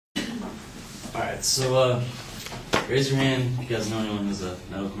Alright, so raise your hand if you guys know anyone who's a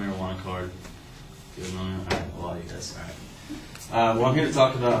medical marijuana card. You guys know anyone? Alright, a lot of you guys. Alright. Well, I'm here to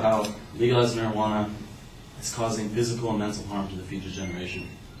talk about how legalized marijuana is causing physical and mental harm to the future generation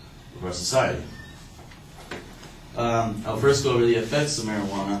of our society. I'll first go over the effects of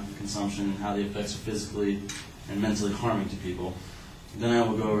marijuana consumption and how the effects are physically and mentally harming to people. Then I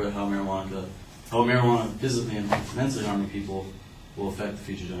will go over how marijuana physically and mentally harming people will affect the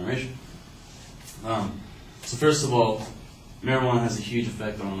future generation. So first of all, marijuana has a huge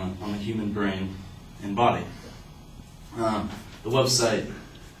effect on the human brain and body. The website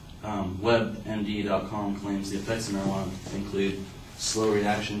webmd.com claims the effects of marijuana include slow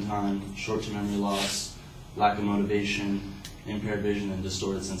reaction time, short-term memory loss, lack of motivation, impaired vision, and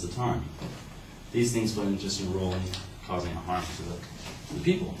distorted sense of time. These things play just a role in causing harm to the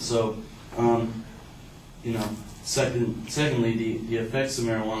people. So, secondly, the effects of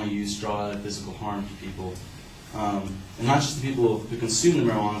marijuana use draw out physical harm to people, and not just the people who consume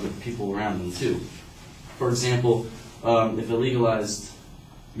the marijuana, but the people around them too. For example, if a legalized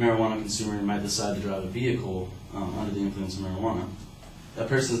marijuana consumer might decide to drive a vehicle under the influence of marijuana, that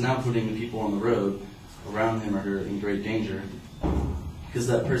person is now putting the people on the road around him or her in great danger, because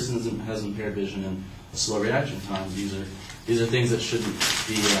that person has impaired vision and a slow reaction time. These are things that shouldn't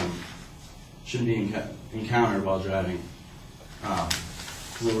be encountered while driving,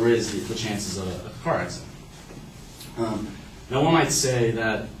 because it will raise the chances of a car accident. Now, one might say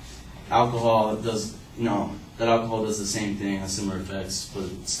that alcohol does the same thing, has similar effects, but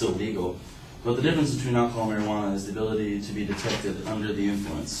it's still legal. But the difference between alcohol and marijuana is the ability to be detected under the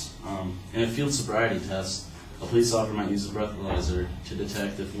influence. In a field sobriety test, a police officer might use a breathalyzer to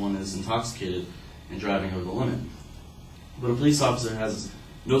detect if one is intoxicated and driving over the limit. But a police officer has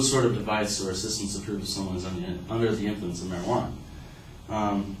no sort of device or assistance to prove if someone is under the influence of marijuana.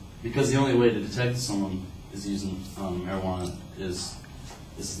 Because the only way to detect someone is using marijuana is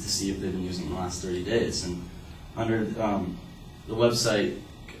to see if they've been using it in the last 30 days. And under the website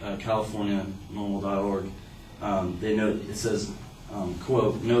californianormal.org, it says,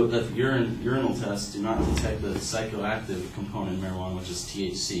 quote, note that urinal tests do not detect the psychoactive component in marijuana, which is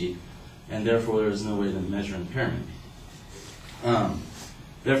THC, and therefore there is no way to measure impairment.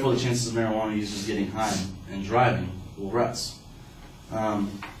 Therefore, the chances of marijuana users getting high and driving will rise.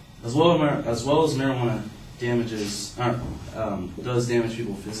 As well as marijuana does damage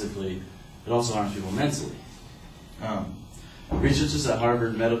people physically, it also harms people mentally. Researchers at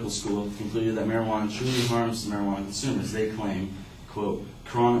Harvard Medical School concluded that marijuana truly harms marijuana consumers. They claim, quote,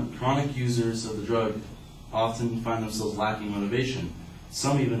 chronic users of the drug often find themselves lacking motivation,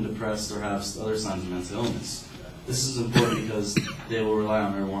 some even depressed or have other signs of mental illness. This is important because they will rely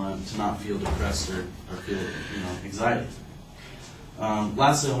on marijuana to not feel depressed or feel anxiety.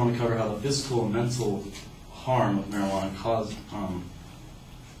 Lastly, I want to cover how the physical and mental harm of marijuana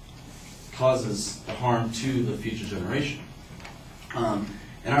causes the harm to the future generation.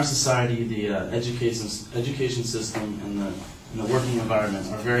 In our society, the education system and the working environment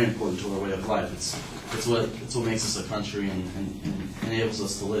are very important to our way of life. It's what makes us a country and enables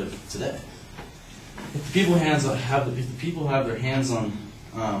us to live today. If the people have their hands on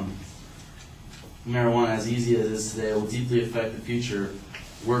marijuana as easy as it is today, it will deeply affect the future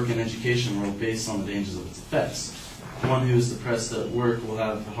work and education world based on the dangers of its effects. One who is depressed at work will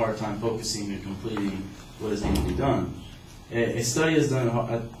have a hard time focusing and completing what is needed to be done. A study is done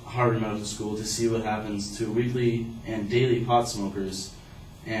at Harvard Medical School to see what happens to weekly and daily pot smokers,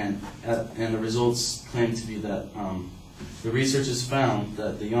 and the results claim to be that the researchers found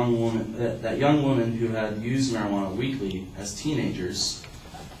that young women who had used marijuana weekly as teenagers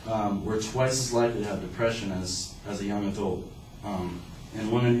were twice as likely to have depression as a young adult,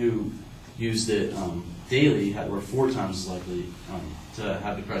 and women who used it daily were 4 times as likely to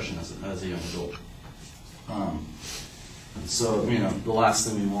have depression as a young adult. So, the last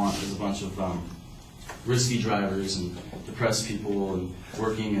thing we want is a bunch of risky drivers and depressed people and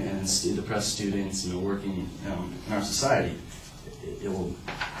working and depressed students, working in our society. It will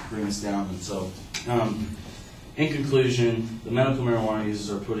bring us down. And so, in conclusion, the medical marijuana users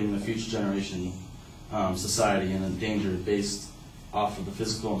are putting the future generation society in a danger based off of the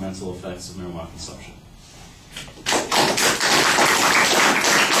physical and mental effects of marijuana consumption.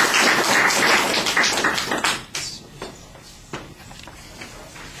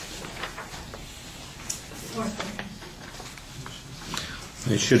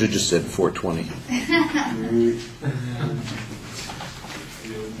 I should have just said 420.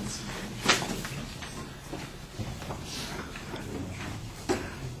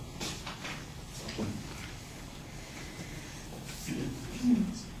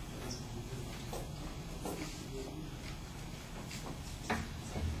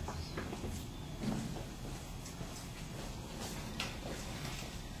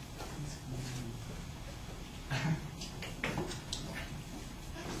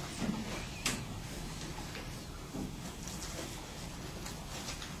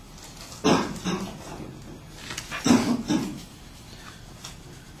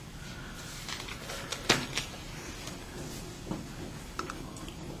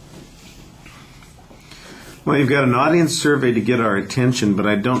 Well, you've got an audience survey to get our attention, but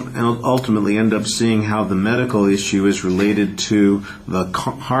I don't ultimately end up seeing how the medical issue is related to the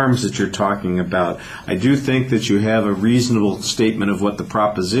harms that you're talking about. I do think that you have a reasonable statement of what the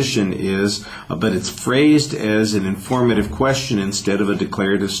proposition is, but it's phrased as an informative question instead of a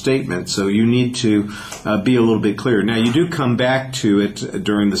declarative statement. So you need to be a little bit clearer. Now, you do come back to it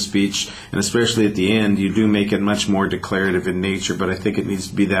during the speech, and especially at the end, you do make it much more declarative in nature, but I think it needs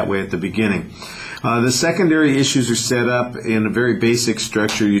to be that way at the beginning. The secondary issues are set up in a very basic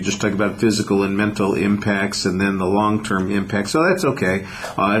structure. You just talk about physical and mental impacts and then the long-term impacts. So that's okay.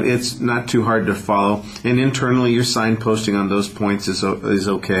 It's not too hard to follow. And internally, your signposting on those points is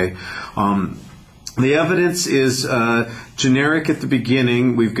okay. The evidence is generic at the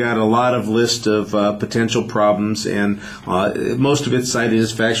beginning. We've got a lot of list of potential problems, and most of it cited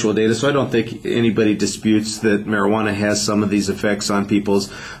as factual data, so I don't think anybody disputes that marijuana has some of these effects on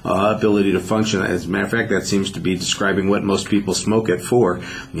people's ability to function. As a matter of fact, that seems to be describing what most people smoke it for.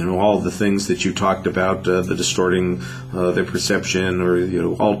 You know, all the things that you talked about, the distorting their perception,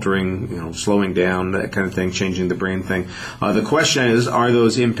 or altering, slowing down, that kind of thing, changing the brain thing. The question is, are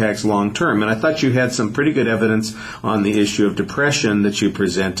those impacts long term? And I thought you had some pretty good evidence on the issue of depression that you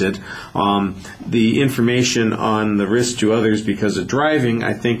presented. The information on the risk to others because of driving,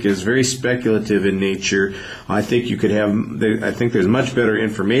 I think, is very speculative in nature. I think you could have, I think there's much better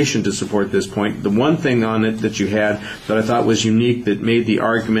information to support this point. The one thing on it that you had that I thought was unique that made the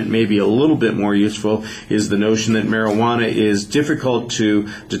argument maybe a little bit more useful is the notion that marijuana is difficult to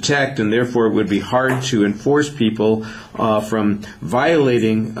detect, and therefore it would be hard to enforce people from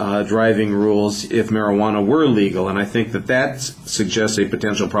violating driving rules if marijuana were legal, and I think that suggests a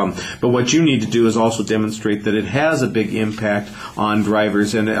potential problem. But what you need to do is also demonstrate that it has a big impact on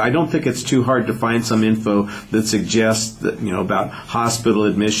drivers, and I don't think it's too hard to find some info that suggests that, about hospital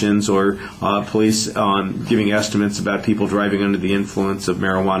admissions or police giving estimates about people driving under the influence of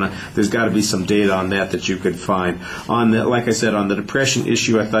marijuana. There's got to be some data on that you could find. Like I said, on the depression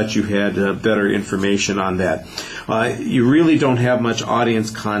issue, I thought you had better information on that. You really don't have much audience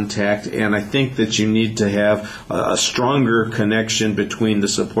contact, and I think that you need to have a stronger connection between the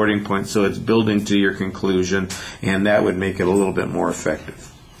supporting points so it's building to your conclusion, and that would make it a little bit more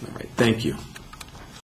effective. All right, thank you.